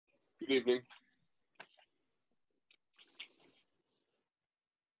Good evening.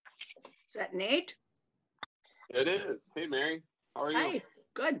 Is that Nate? It is. Hey, Mary. How are you? Hi.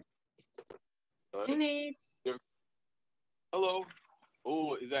 Good. Good. Hey, Nate. Hello.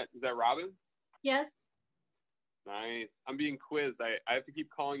 Oh, is that Robin? Yes. Nice. I'm being quizzed. I have to keep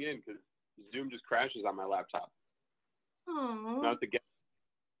calling in because Zoom just crashes on my laptop. Oh. Not to get.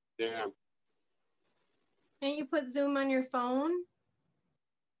 Yeah. Can't you put Zoom on your phone?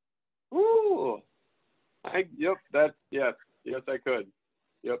 Ooh. Yep. Yes, I could.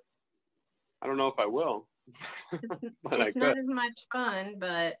 Yep. I don't know if I will. But It's not as much fun,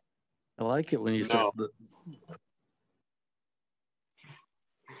 but I like it when you start.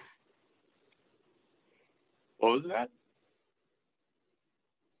 What was that?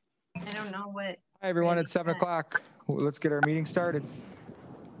 I don't know what. Hi, everyone. It's 7 o'clock. Let's get our meeting started.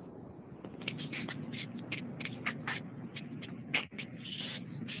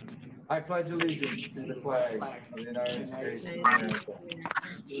 I pledge allegiance to the flag of the United States of America,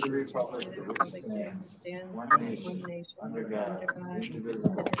 to the republic for which it stands, one nation, under God,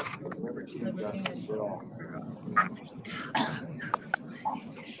 indivisible, with liberty and justice for all.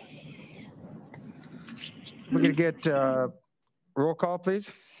 We're going to get roll call,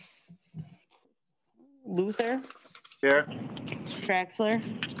 please. Luther. Here. Traxler.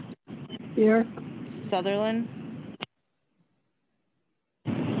 Here. Sutherland.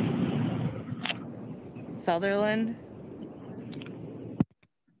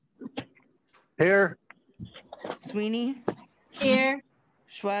 Here. Sweeney. Here.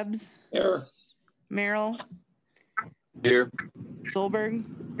 Schwebs. Here. Merrill. Here. Solberg.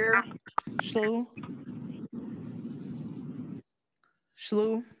 Here. Schlu.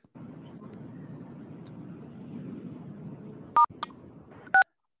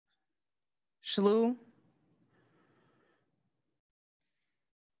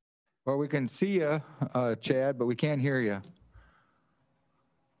 Well, we can see you, Chad, but we can't hear you.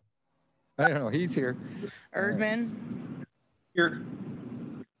 I don't know. He's here. Erdman. Here.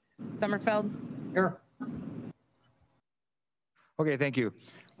 Sommerfeld. Here. Okay, thank you.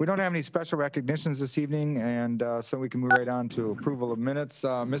 We don't have any special recognitions this evening, and so we can move right on to approval of minutes.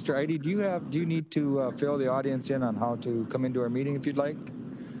 Mr. Eide, do you need to fill the audience in on how to come into our meeting if you'd like?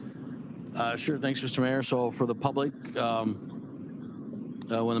 Sure. Thanks, Mr. Mayor. So for the public,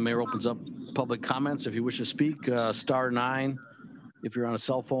 when the mayor opens up public comments, if you wish to speak, *9. If you're on a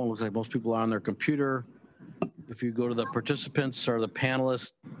cell phone, looks like most people are on their computer. If you go to the participants or the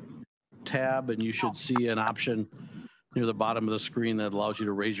panelists tab, and you should see an option near the bottom of the screen that allows you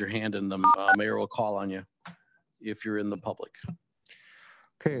to raise your hand, and the mayor will call on you if you're in the public.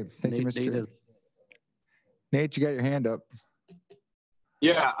 Okay, thank you, Mr. Nate, you got your hand up.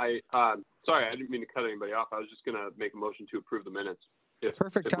 Yeah, sorry, I didn't mean to cut anybody off. I was just going to make a motion to approve the minutes.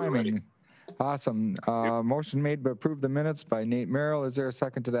 Perfect timing. Awesome. Motion made to approve the minutes by Nate Merrill. Is there a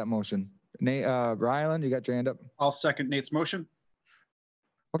second to that motion? Nate, Ryland, you got your hand up? I'll second Nate's motion.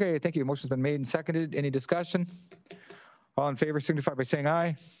 Okay, thank you. Motion's been made and seconded. Any discussion? All in favor signify by saying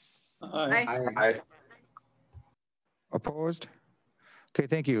aye. Aye. Opposed? Okay,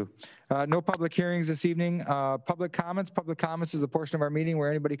 thank you. No public hearings this evening. Public comments. Public comments is a portion of our meeting where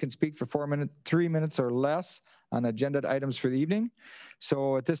anybody can speak for 3 minutes or less on agenda items for the evening.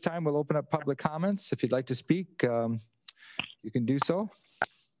 So at this time, we'll open up public comments. If you'd like to speak, you can do so.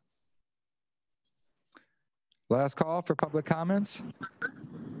 Last call for public comments.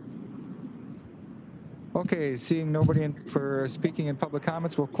 Okay, seeing nobody for speaking in public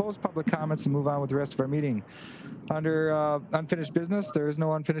comments, we'll close public comments and move on with the rest of our meeting. Under unfinished business, there is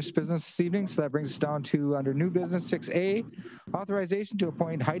no unfinished business this evening, so that brings us down to under new business 6A, authorization to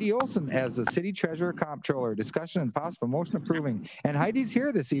appoint Heidi Olson as the city treasurer comptroller. Discussion and possible motion approving. And Heidi's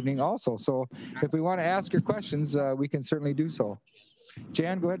here this evening also, so if we want to ask your questions, we can certainly do so.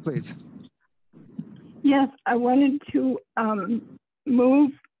 Jan, go ahead, please. Yes, I wanted to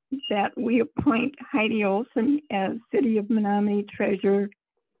move that we appoint Heidi Olson as City of Menomonie Treasurer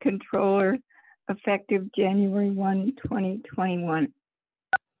Controller effective January 1, 2021.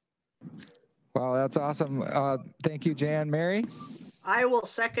 Wow, that's awesome. Thank you, Jan. Mary? I will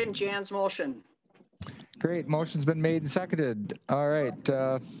second Jan's motion. Great. Motion's been made and seconded. All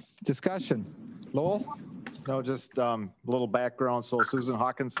right. Discussion. Lowell? No, just a little background. So Susan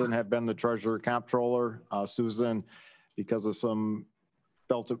Hawkinson had been the treasurer comptroller. Susan, because of some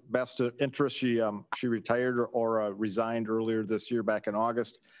felt best interest, she retired or resigned earlier this year back in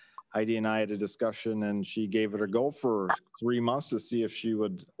August. Heidi and I had a discussion and she gave it a go for 3 months to see if she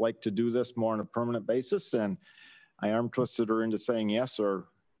would like to do this more on a permanent basis. And I arm twisted her into saying yes, or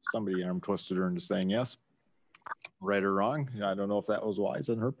somebody arm twisted her into saying yes. right or wrong. I don't know if that was wise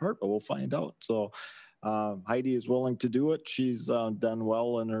on her part, but we'll find out. So Heidi is willing to do it. She's done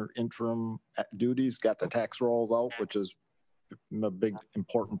well in her interim duties, got the tax rolls out, which is a big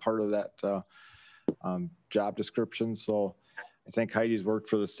important part of that job description. So I think Heidi's worked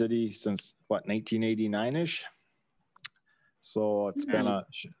for the city since what, 1989-ish. So it's been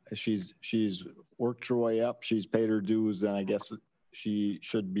she's worked her way up. She's paid her dues, and I guess she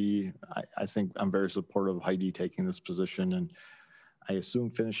should be. I think I'm very supportive of Heidi taking this position, and I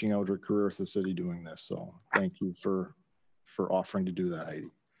assume finishing out her career with the city doing this. So thank you for offering to do that, Heidi.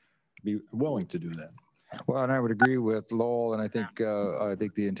 Be willing to do that. Well, and I would agree with Lowell, and I think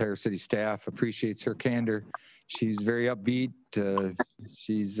the entire city staff appreciates her candor. She's very upbeat.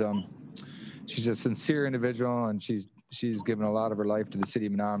 She's a sincere individual, and she's given a lot of her life to the city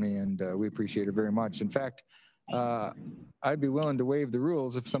of Menomonie, and we appreciate her very much. In fact, I'd be willing to waive the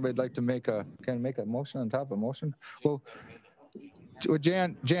rules if somebody'd like to make a motion on top of a motion. Well,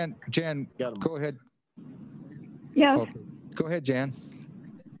 Jan, go ahead. Yes. Okay. Go ahead, Jan.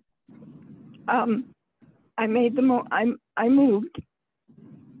 I made the I moved.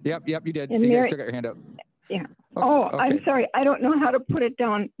 Yep, you did. And you Mary, still got your hand up. Yeah. Oh, okay. I'm sorry. I don't know how to put it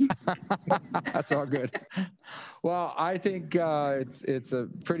down. That's all good. Well, I think it's a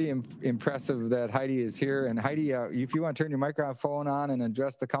pretty impressive that Heidi is here. And Heidi, if you want to turn your microphone on and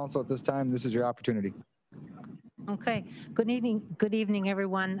address the council at this time, this is your opportunity. Okay. Good evening,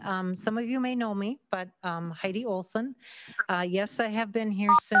 everyone. Some of you may know me, but Heidi Olson. Yes, I have been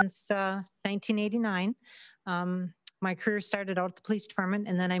here since 1989. My career started out at the police department,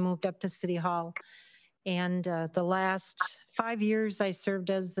 and then I moved up to City Hall. And the last 5 years, I served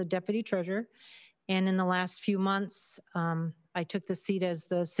as the deputy treasurer. And in the last few months, I took the seat as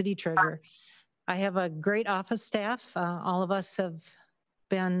the city treasurer. I have a great office staff. All of us have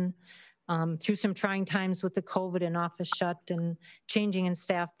been through some trying times with the COVID and office shut and changing in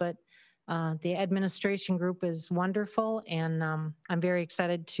staff, but the administration group is wonderful, and I'm very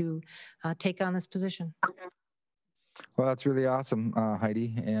excited to take on this position. Well, that's really awesome,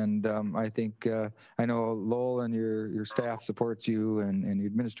 Heidi. And I think, I know Lowell and your staff supports you, and your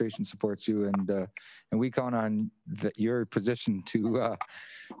administration supports you, and we count on your position to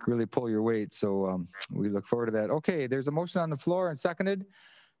really pull your weight. So we look forward to that. Okay, there's a motion on the floor and seconded.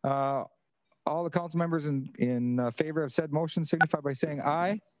 All the council members in favor of said motion signify by saying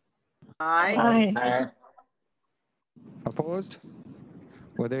aye. Aye. Aye. Opposed?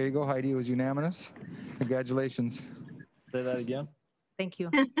 Well, there you go, Heidi. It was unanimous. Congratulations. Say that again. Thank you.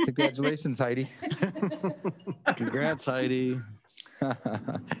 Congratulations, Heidi. Congrats, Heidi.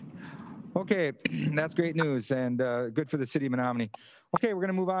 Okay, that's great news, and good for the city of Menomonie. Okay, we're going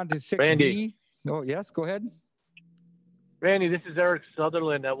to move on to 6B. Randy. Oh, yes, go ahead. Randy, this is Eric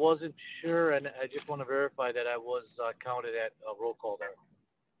Sutherland. I wasn't sure, and I just want to verify that I was counted at a roll call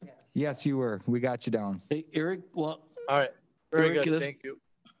there. Yes, you were. We got you down. Hey, Eric. Well, all right. Very Eric, good. Thank you.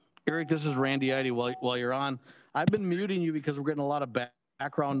 Eric, this is Randy Heidi. While you're on, I've been muting you because we're getting a lot of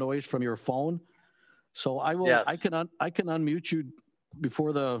background noise from your phone. So I will. Yes. I can unmute you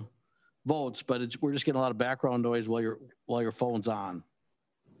before the votes, but we're just getting a lot of background noise while your phone's on.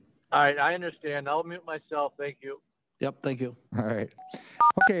 All right, I understand. I'll mute myself. Thank you. Yep, thank you. All right.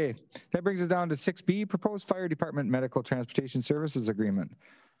 Okay, that brings us down to 6B, proposed fire department medical transportation services agreement.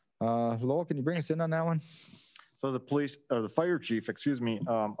 Lowell, can you bring us in on that one? So the fire chief,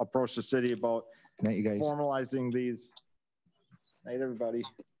 approached the city about night, you guys. Formalizing these. Night, everybody.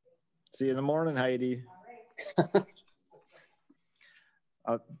 See you in the morning, Heidi.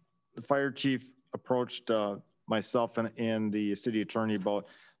 The fire chief approached myself and the city attorney about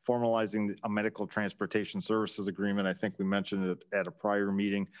formalizing a medical transportation services agreement. I think we mentioned it at a prior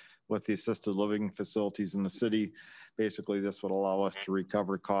meeting with the assisted living facilities in the city. Basically, this would allow us to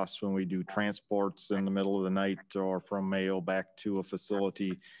recover costs when we do transports in the middle of the night or from Mayo back to a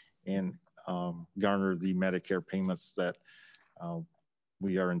facility, and garner the Medicare payments that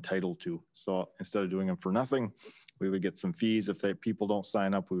we are entitled to. So instead of doing them for nothing, we would get some fees. If people don't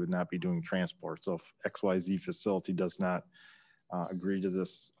sign up, we would not be doing transport. So if XYZ facility does not agree to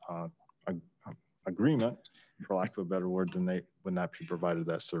this agreement, for lack of a better word, then they would not be provided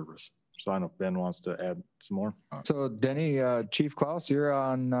that service. So I know Ben wants to add some more. So Denny, Chief Klaus, you're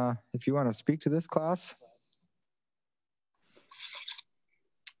on, if you want to speak to this, Klaus.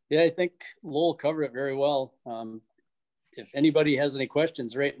 Yeah, I think Lowell covered it very well. If anybody has any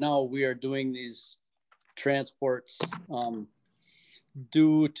questions, right now we are doing these transports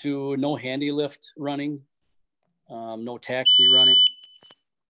due to no handy lift running, no taxi running.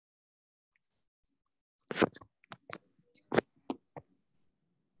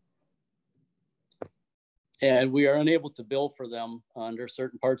 and we are unable to bill for them under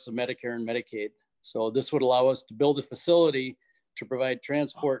certain parts of Medicare and Medicaid. So this would allow us to build a facility to provide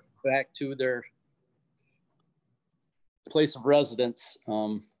transport back to their place of residence.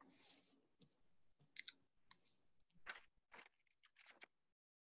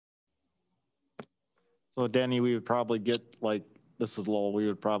 So Danny, we would probably get like, this is Lowell, we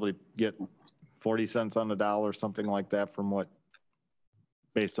would probably get 40 cents on the dollar, something like that from what,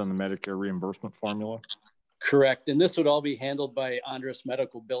 based on the Medicare reimbursement formula? Correct. And this would all be handled by Andres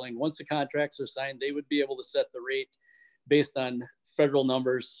Medical Billing. Once the contracts are signed, they would be able to set the rate based on federal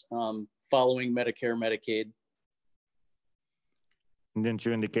numbers following Medicare, Medicaid. And didn't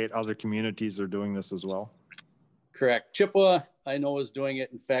you indicate other communities are doing this as well? Correct. Chippewa, I know, is doing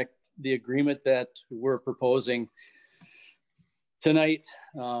it. In fact, the agreement that we're proposing tonight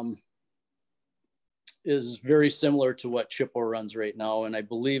is very similar to what Chippewa runs right now. And I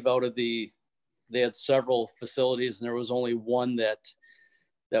believe out of they had several facilities and there was only one that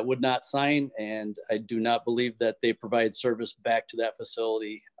would not sign. And I do not believe that they provide service back to that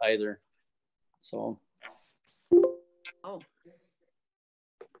facility either. So. Oh.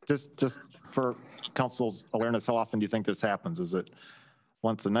 Just for council's awareness, how often do you think this happens? Is it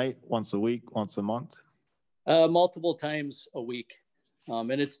once a night, once a week, once a month? Multiple times a week.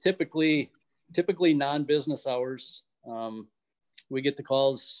 And it's typically non-business hours. We get the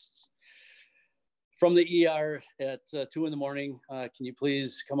calls from the ER at 2 in the morning. Can you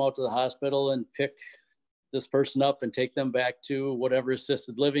please come out to the hospital and pick this person up and take them back to whatever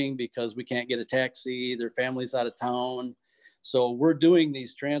assisted living because we can't get a taxi, their family's out of town. So we're doing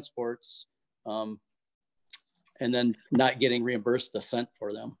these transports and then not getting reimbursed a cent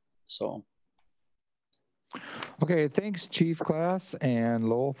for them. So. Okay, thanks Chief Class and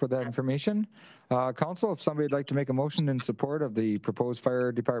Lowell for that information. Council, if somebody would like to make a motion in support of the proposed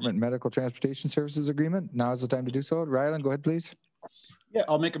fire department medical transportation services agreement, now is the time to do so. Rylan, go ahead, please. Yeah,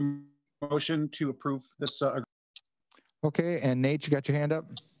 I'll make a motion to approve this. Okay, and Nate, you got your hand up?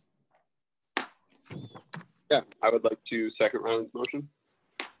 Yeah, I would like to second Rylan's motion.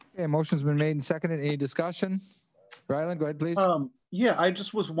 Okay, motion's been made and seconded. Any discussion? Rylan, go ahead, please. Yeah, I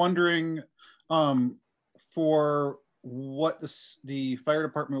just was wondering for what the fire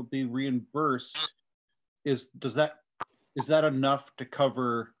department will be reimbursed. Is that enough to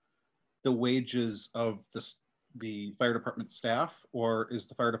cover the wages of the fire department staff, or is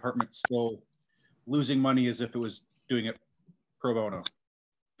the fire department still losing money as if it was doing it pro bono?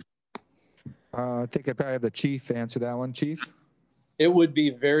 I think I probably have the chief answer that one. Chief? It would be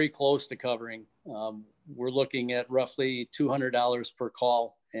very close to covering. We're looking at roughly $200 per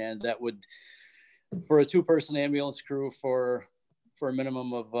call, and that would, for a 2-person ambulance crew, for a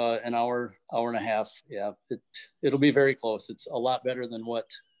minimum of an hour and a half. Yeah, it'll be very close. It's a lot better than what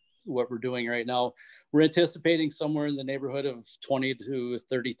we're doing right now. We're anticipating somewhere in the neighborhood of 20 to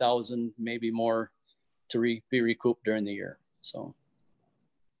 30,000, maybe more, to be recouped during the year. So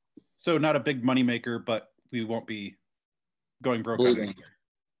not a big money maker, but we won't be going broke.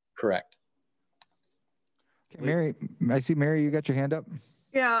 Correct. Okay, Mary, I see Mary, you got your hand up.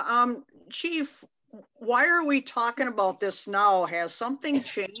 Yeah, Chief, why are we talking about this now? Has something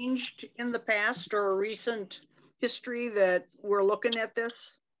changed in the past or recent history that we're looking at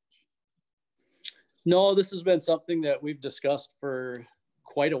this? No, this has been something that we've discussed for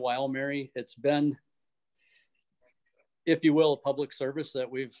quite a while, Mary. It's been, if you will, a public service that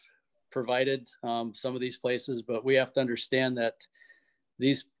we've provided some of these places, but we have to understand that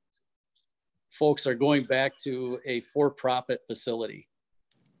these folks are going back to a for-profit facility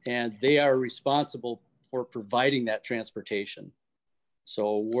and they are responsible for providing that transportation.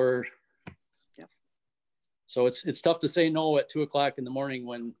 So so it's tough to say no at 2 o'clock in the morning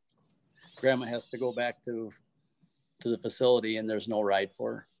when grandma has to go back to the facility and there's no ride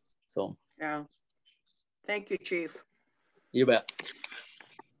for her. So yeah, thank you, Chief. You bet.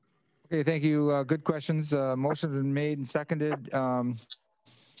 Okay, thank you. Good questions. Motion's been made and seconded.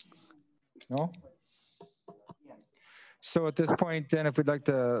 No? So at this point, then, if we'd like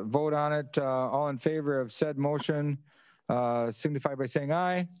to vote on it, all in favor of said motion, signify by saying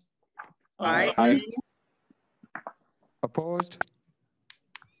aye. Aye. Opposed?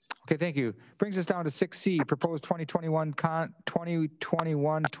 Okay, thank you. Brings us down to 6C, proposed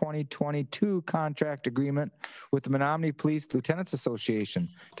 2021-2022 contract agreement with the Menomonie Police Lieutenants Association.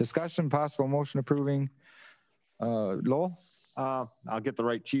 Discussion, possible motion approving. Lowell? I'll get the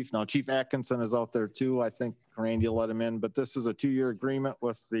right chief now. Chief Atkinson is out there too. I think Randy will let him in, but this is a 2-year agreement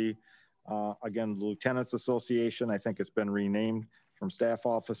with the, again, Lieutenants Association. I think it's been renamed from staff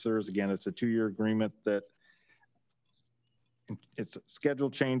officers. Again, it's a 2-year agreement that it's schedule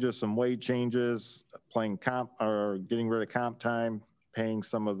changes, some wage changes, playing comp or getting rid of comp time, paying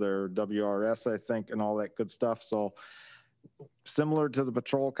some of their WRS, I think, and all that good stuff. So similar to the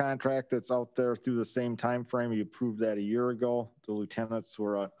patrol contract that's out there through the same time frame. You approved that a year ago. The lieutenants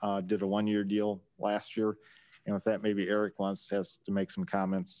were did a 1-year deal last year. And with that, maybe Eric has to make some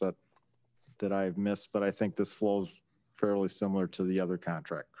comments that I've missed, but I think this flows fairly similar to the other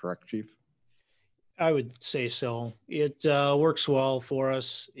contract, correct, Chief? I would say so. It works well for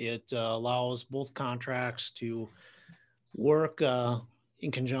us. It allows both contracts to work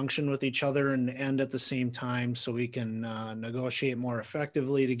in conjunction with each other and end at the same time, so we can negotiate more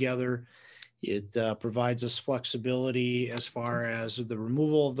effectively together. It provides us flexibility as far as the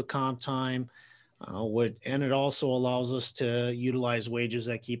removal of the comp time, and it also allows us to utilize wages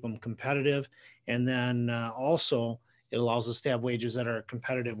that keep them competitive. And then also it allows us to have wages that are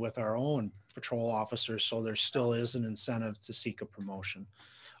competitive with our own patrol officers, so there still is an incentive to seek a promotion.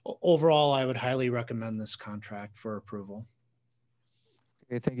 Overall, I would highly recommend this contract for approval.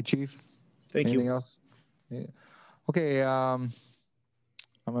 Okay, thank you, Chief. Thank you. Anything else? Yeah. Okay, I'm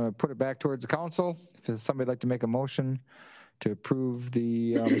going to put it back towards the council. If somebody'd like to make a motion to approve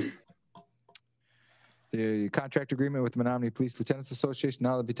the contract agreement with the Menomonie Police Lieutenants Association,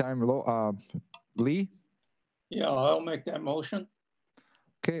 now it'll be time. Lee? Yeah, I'll make that motion.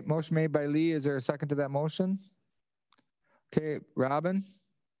 Okay, motion made by Lee. Is there a second to that motion? Okay, Robin?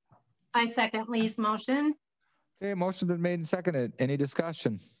 I second Lee's motion. Okay, motion's been made and seconded. Any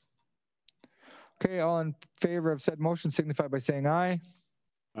discussion? Okay, all in favor of said motion signify by saying aye.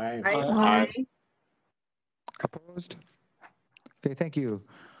 Aye. Aye. Opposed? Okay, thank you.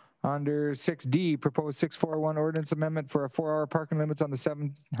 Under 6D, proposed 641 ordinance amendment for a 4-hour parking limits on the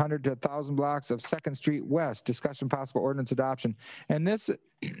 700 to 1,000 blocks of 2nd Street West. Discussion possible ordinance adoption. And this,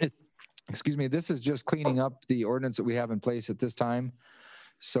 excuse me, this is just cleaning up the ordinance that we have in place at this time.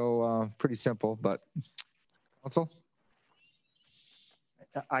 So pretty simple, but council?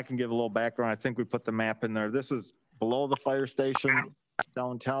 I can give a little background. I think we put the map in there. This is below the fire station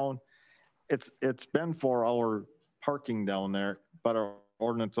downtown. It's been 4-hour parking down there, but our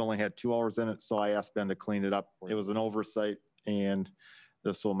ordinance only had 2 hours in it, so I asked Ben to clean it up. It was an oversight, and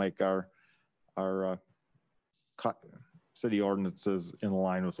this will make our city ordinances in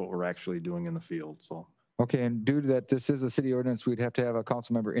line with what we're actually doing in the field. So. Okay, and due to that this is a city ordinance, we'd have to have a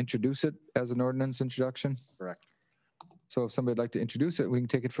council member introduce it as an ordinance introduction? Correct. So if somebody'd like to introduce it, we can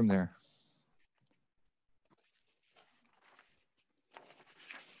take it from there.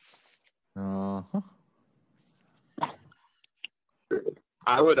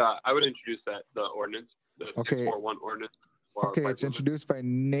 I would introduce the ordinance, the okay. 641 ordinance. Okay, it's introduced by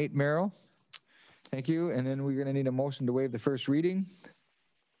Nate Merrill. Thank you. And then we're going to need a motion to waive the first reading.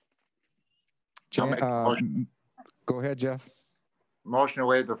 Go ahead, Jeff. Motion to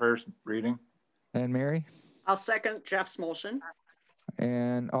waive the first reading. And Mary? I'll second Jeff's motion.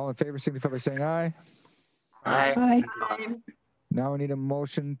 And all in favor signify by saying aye. Aye. Aye. Now we need a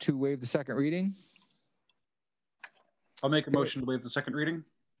motion to waive the second reading. I'll make a motion to waive the second reading.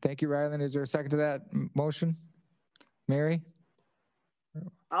 Thank you, Ryland. Is there a second to that motion? Mary?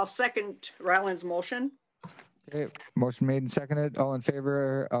 I'll second Ryland's motion. Okay, motion made and seconded. All in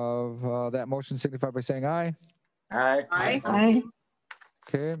favor of that motion signify by saying aye. Aye. Aye. Aye.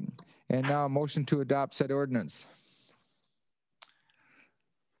 Okay, and now a motion to adopt said ordinance.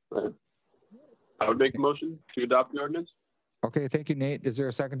 I would make a motion to adopt the ordinance. Okay, thank you, Nate. Is there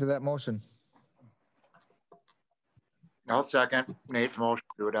a second to that motion? I'll second Nate's motion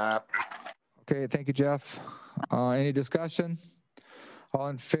to adopt. Okay, thank you, Jeff. Any discussion? All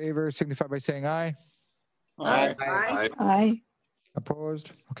in favor signify by saying aye. Aye. Aye. Aye.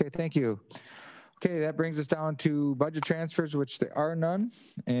 Opposed? Okay, thank you. Okay, that brings us down to budget transfers, which there are none.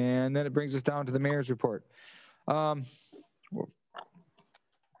 And then it brings us down to the mayor's report. I've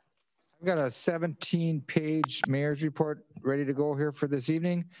got a 17-page mayor's report ready to go here for this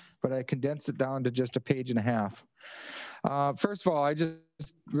evening, but I condensed it down to just a page and a half. First of all, I just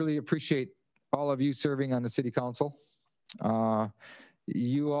really appreciate all of you serving on the city council.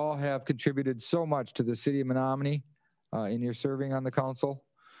 You all have contributed so much to the city of Menomonie in your serving on the council.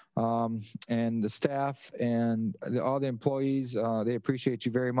 And the staff and all the employees, they appreciate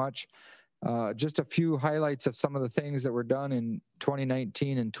you very much. Just a few highlights of some of the things that were done in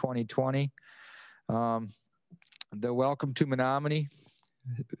 2019 and 2020. The welcome to Menomonie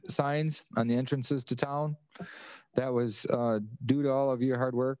signs on the entrances to town. That was due to all of your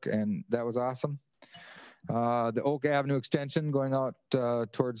hard work, and that was awesome. The Oak Avenue extension going out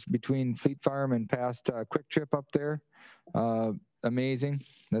towards between Fleet Farm and past Quick Trip up there. Amazing.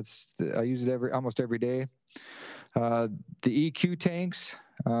 I use it almost every day. The EQ tanks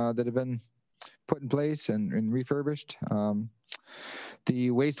that have been put in place and refurbished.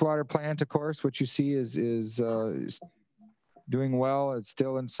 The wastewater plant, of course, what you see is doing well. It's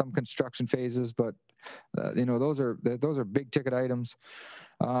still in some construction phases, but those are big ticket items.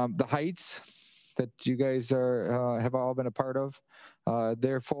 The heights that you guys have all been a part of,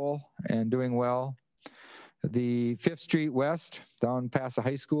 they're full and doing well. The 5th Street West down past the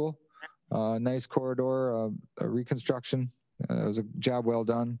high school, nice corridor, reconstruction. It was a job well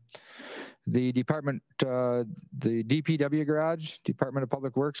done. The department, the DPW garage, Department of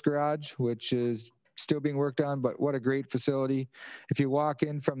Public Works garage, which is still being worked on, but what a great facility. If you walk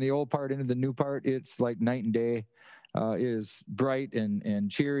in from the old part into the new part, it's like night and day. It is bright and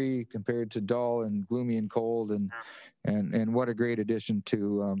cheery compared to dull and gloomy and cold, and what a great addition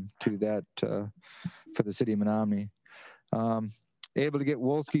to that for the city of Menomonie. Able to get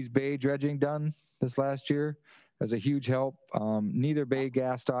Wolski's Bay dredging done this last year as a huge help. Neither bay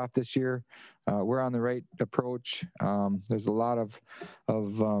gassed off this year. We're on the right approach. There's a lot of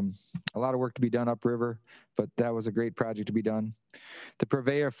work to be done upriver, but that was a great project to be done. The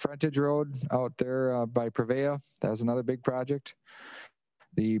Prevea frontage road out there by Prevea, that was another big project.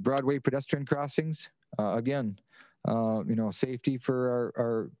 The Broadway pedestrian crossings, again, safety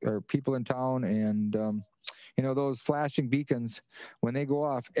for our people in town, and those flashing beacons, when they go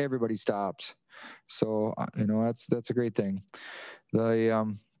off, everybody stops. So, that's a great thing.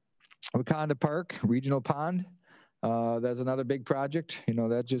 The Wakanda Park Regional Pond, that's another big project.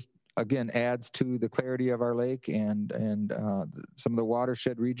 That just, again, adds to the clarity of our lake and some of the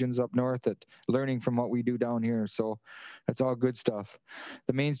watershed regions up north, that learning from what we do down here. So that's all good stuff.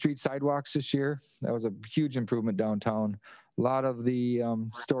 The Main Street sidewalks this year, that was a huge improvement downtown. A lot of the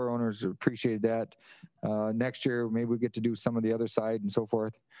store owners appreciated that. Next year, maybe we get to do some of the other side and so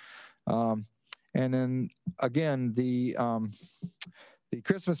forth. And then again, the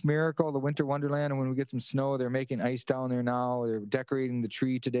Christmas Miracle, the Winter Wonderland, and when we get some snow, they're making ice down there now. They're decorating the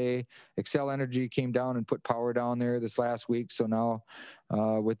tree today. Xcel Energy came down and put power down there this last week. So now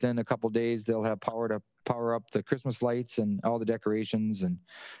within a couple days, they'll have power to power up the Christmas lights and all the decorations.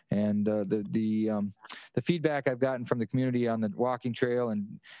 And the feedback I've gotten from the community on the walking trail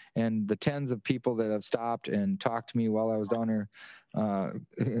and the tens of people that have stopped and talked to me while I was down there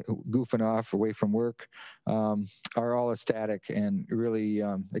goofing off away from work are all ecstatic and really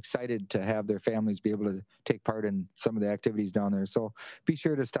excited to have their families be able to take part in some of the activities down there. So be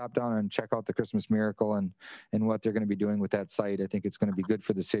sure to stop down and check out the Christmas Miracle and what they're going to be doing with that site. I think it's going to be good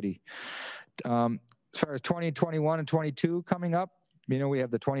for the city. As far as 2021 and 22 coming up, we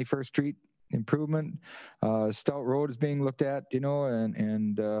have the 21st Street improvement. Stout Road is being looked at,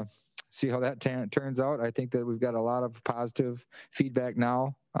 and see how that turns out. I think that we've got a lot of positive feedback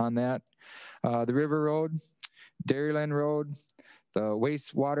now on that. The River Road, Dairyland Road, the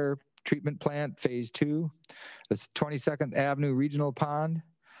wastewater treatment plant phase 2, the 22nd Avenue Regional Pond,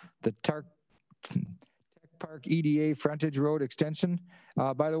 the Tech Park EDA frontage road extension.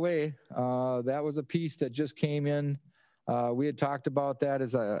 By the way, that was a piece that just came in. We had talked about that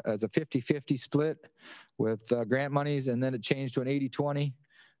as a 50-50 split with grant monies, and then it changed to an 80-20.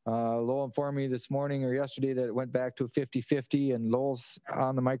 Lowell informed me this morning or yesterday that it went back to a 50-50, and Lowell's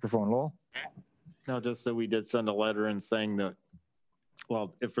on the microphone. Lowell? No, just that we did send a letter in saying that,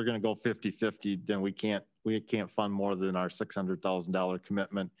 well, if we're going to go 50-50, then we can't fund more than our $600,000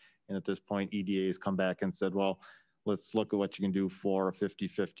 commitment. And at this point, EDA has come back and said, well, let's look at what you can do for a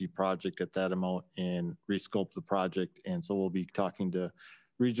 50-50 project at that amount and rescope the project. And so we'll be talking to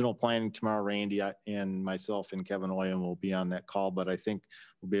regional planning tomorrow. Randy and myself and Kevin Oyen will be on that call, but I think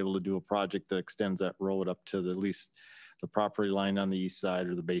we'll be able to do a project that extends that road up to at least the property line on the east side,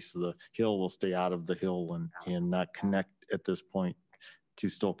 or the base of the hill will stay out of the hill and not connect at this point to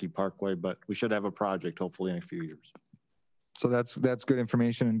Stokey Parkway, but we should have a project hopefully in a few years. So that's good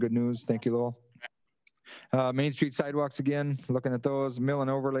information and good news. Thank you, Lowell. Main Street sidewalks again, looking at those. Mill and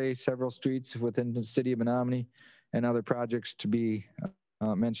overlay several streets within the city of Menomonie, and other projects to be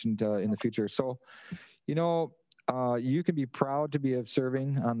mentioned in the future. So, you can be proud to be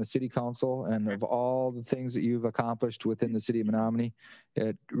serving on the city council, and of all the things that you've accomplished within the city of Menomonie.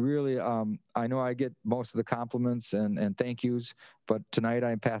 It really, I know I get most of the compliments and thank yous, but tonight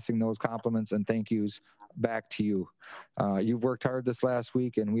I'm passing those compliments and thank yous back to you. You've worked hard this last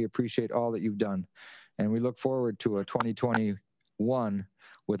week, and we appreciate all that you've done. And we look forward to a 2021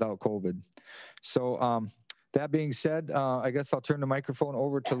 without COVID. So that being said, I guess I'll turn the microphone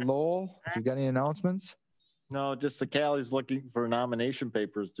over to Lowell. If you've got any announcements. No, just the Cali's looking for nomination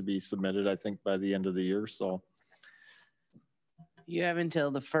papers to be submitted, I think, by the end of the year. So you have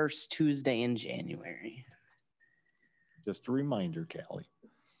until the first Tuesday in January. Just a reminder, Callie.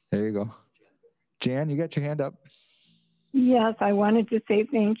 There you go. Jan, you got your hand up. Yes, I wanted to say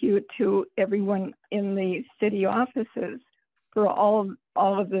thank you to everyone in the city offices for all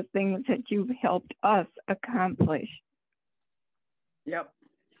of the things that you've helped us accomplish. Yep.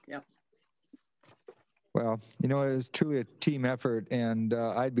 Yep. Well, you know, it was truly a team effort, and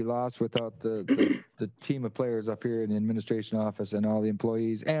I'd be lost without the team of players up here in the administration office and all the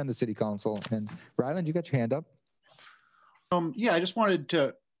employees and the city council. And Ryland, you got your hand up. Yeah, I just wanted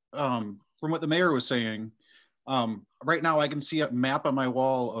to, from what the mayor was saying, right now I can see a map on my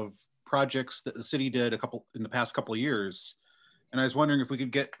wall of projects that the city did in the past couple of years. And I was wondering if we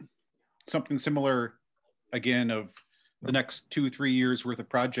could get something similar again of the next 2-3 years worth of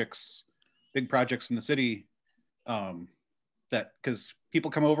projects, big projects in the city, that, because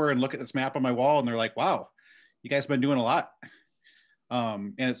people come over and look at this map on my wall and they're like, wow, you guys have been doing a lot.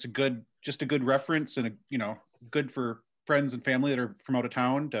 And it's just a good reference, and good for friends and family that are from out of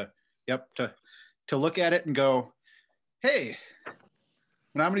town to look at it and go, hey,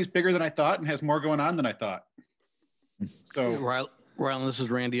 Menomoni's bigger than I thought and has more going on than I thought. So Ryland, this is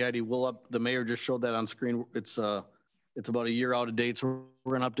Randy Idy. The mayor just showed that on screen. It's about a year out of date, so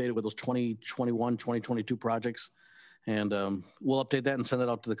we're going to update it with those 2021, 2022 projects, and we'll update that and send it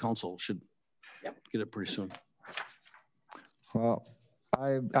out to the council. Should get it pretty soon. Well,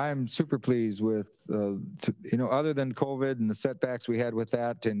 I'm super pleased with, other than COVID and the setbacks we had with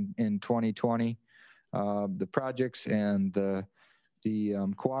that in 2020, the projects and the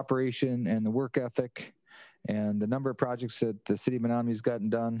cooperation and the work ethic and the number of projects that the city of Menominee's gotten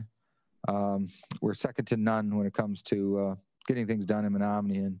done, we're second to none when it comes to getting things done in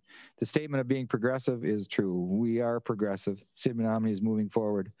Menomonie. And the statement of being progressive is true. We are progressive. City of Menomonie is moving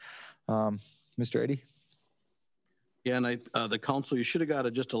forward. Mr. Eddy? Yeah, and the council, you should have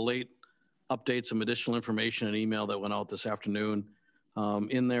got just a late update, some additional information, an email that went out this afternoon.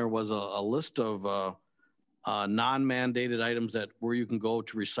 In there was a list of non-mandated items where you can go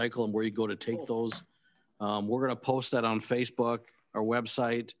to recycle and where you go to take those. We're going to post that on Facebook, our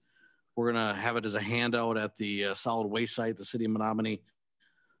website. We're going to have it as a handout at the solid waste site, the City of Menomonie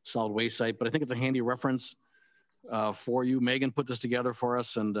solid waste site. But I think it's a handy reference for you. Megan put this together for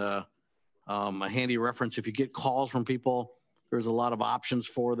us, and a handy reference. If you get calls from people, there's a lot of options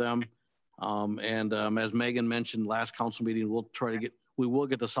for them. As Megan mentioned last council meeting, we will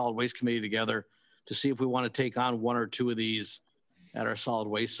get the solid waste committee together to see if we want to take on one or two of these at our solid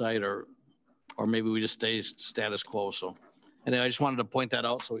waste site, or maybe we just stay status quo. So anyway, I just wanted to point that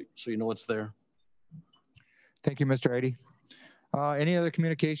out so you know what's there. Thank you, Mr. Eddy. Any other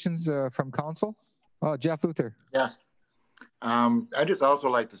communications from council? Jeff Luther. Yes. I just also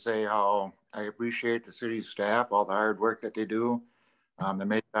like to say how I appreciate the city staff, all the hard work that they do. They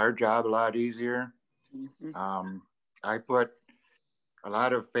make our job a lot easier. I put a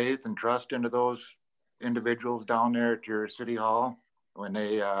lot of faith and trust into those individuals down there at your city hall when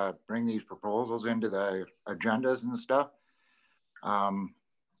they bring these proposals into the agendas and stuff. I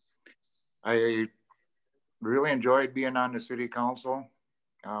really enjoyed being on the city council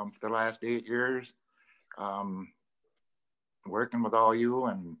for the last 8 years. Working with all you,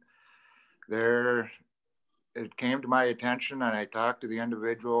 and it came to my attention, and I talked to the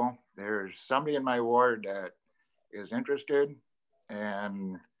individual. There's somebody in my ward that is interested,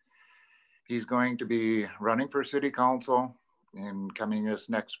 and he's going to be running for city council in coming this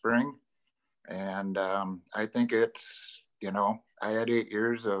next spring. And I think it's, I had 8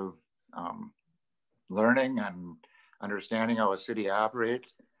 years of learning and understanding how a city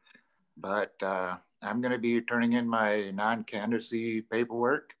operates, but I'm going to be turning in my non-candidacy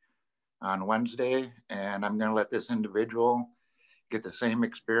paperwork on Wednesday, and I'm going to let this individual get the same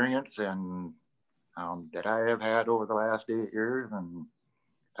experience and that I have had over the last 8 years, and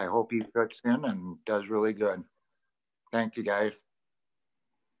I hope he fits in and does really good. Thank you, guys.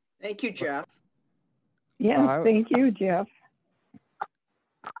 Thank you, Jeff. Yes, thank you, Jeff.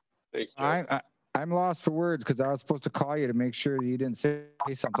 Thanks, Jeff. I'm lost for words because I was supposed to call you to make sure you didn't say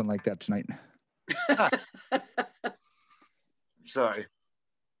something like that tonight. Sorry.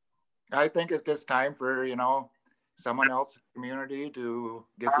 I think it's just time for, someone else in the community to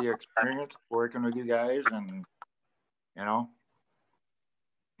get the experience working with you guys. And,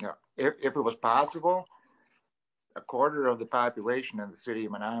 if it was possible, a quarter of the population in the city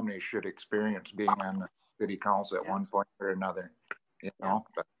of Menomonie should experience being on the city council at one point or another,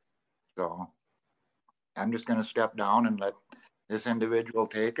 But, so I'm just going to step down and let this individual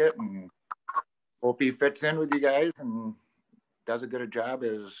take it, and hope he fits in with you guys and does as good a job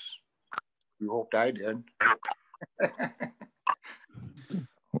as you hoped I did.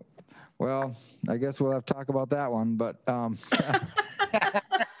 Well, I guess we'll have to talk about that one, but but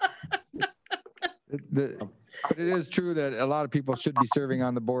it is true that a lot of people should be serving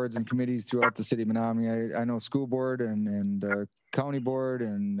on the boards and committees throughout the city of Menomonie. I know school board and county board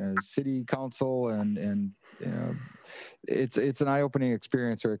and city council and you know, it's an eye-opening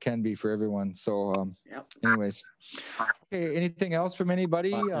experience, or it can be for everyone. So anyways, okay, anything else from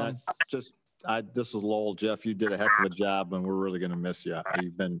anybody? This is Lowell. Jeff, you did a heck of a job, and we're really going to miss you.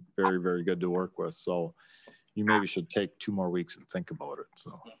 You've been very, very good to work with. So you maybe should take 2 more weeks and think about it.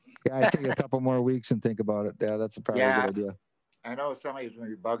 So yeah, I take a couple more weeks and think about it. Yeah, that's probably a good idea. I know somebody's going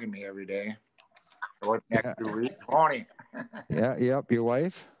to be bugging me every day. So what's next 2 weeks? Menomonie. Yeah, yep. Your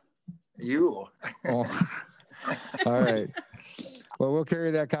wife? You. Oh. All right. Well, we'll carry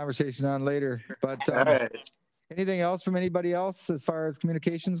that conversation on later. But anything else from anybody else as far as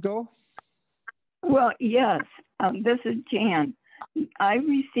communications go? Well, yes. This is Jan. I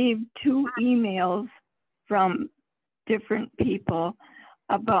received 2 emails from different people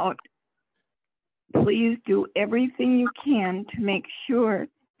about please do everything you can to make sure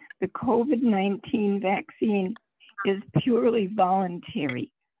the COVID-19 vaccine is purely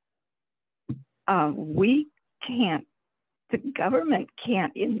voluntary. We can't, the government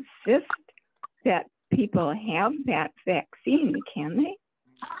can't insist that people have that vaccine, can they?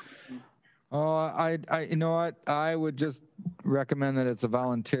 I you know what? I would just recommend that it's a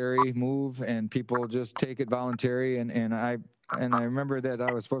voluntary move and people just take it voluntary. And I remember that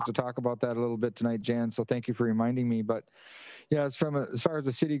I was supposed to talk about that a little bit tonight, Jan. So thank you for reminding me. But yeah, as far as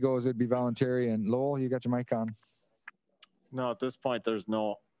the city goes, it'd be voluntary. And Lowell, you got your mic on. No, at this point, there's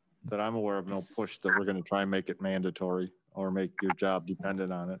no, that I'm aware of, no push that we're going to try and make it mandatory or make your job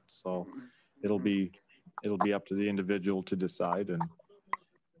dependent on it. So it'll be up to the individual to decide,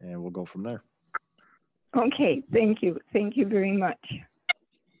 and we'll go from there. Okay, thank you. Thank you very much.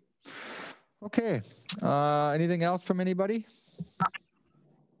 Okay. Anything else from anybody?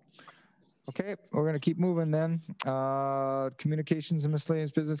 Okay, we're going to keep moving then. Communications and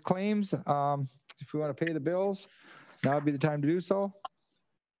miscellaneous business claims. If we want to pay the bills, now would be the time to do so.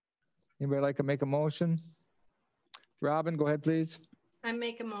 Anybody like to make a motion? Robin, go ahead, please. I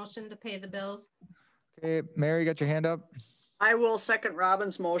make a motion to pay the bills. Okay, Mary, got your hand up? I will second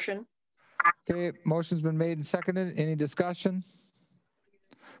Robin's motion. Okay, motion's been made and seconded. Any discussion?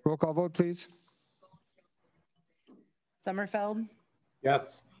 Roll call vote, please. Summerfeld,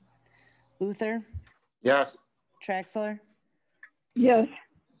 Yes. Luther, Yes. Traxler, Yes.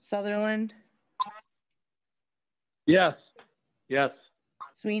 Sutherland, Yes. Yes.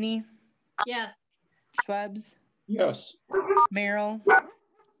 Sweeney, Yes. Schwebs, Yes. Merrill,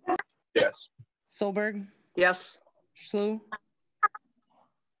 Yes. Solberg, Yes. Schlu,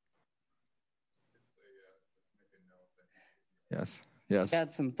 Yes. Yes.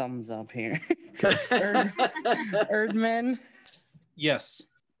 got some thumbs up here. Erdman, Yes.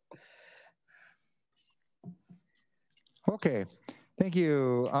 Okay, thank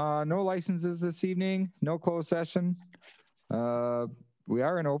you. No licenses this evening, no closed session. We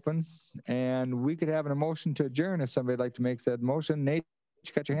are in open, and we could have an motion to adjourn if somebody'd like to make that motion. Nate,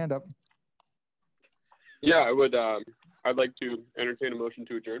 you got your hand up. Yeah, I would. I'd like to entertain a motion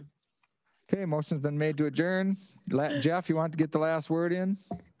to adjourn. Okay, motion's been made to adjourn. Jeff, you want to get the last word in?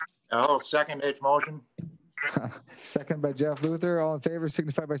 I'll second each motion. Second by Jeff Luther. All in favor,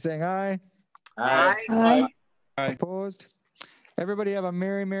 signify by saying aye. Aye. Aye. Opposed? Everybody have a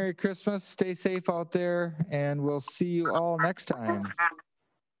Merry, Merry Christmas. Stay safe out there, and we'll see you all next time.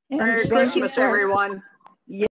 Merry Christmas, everyone.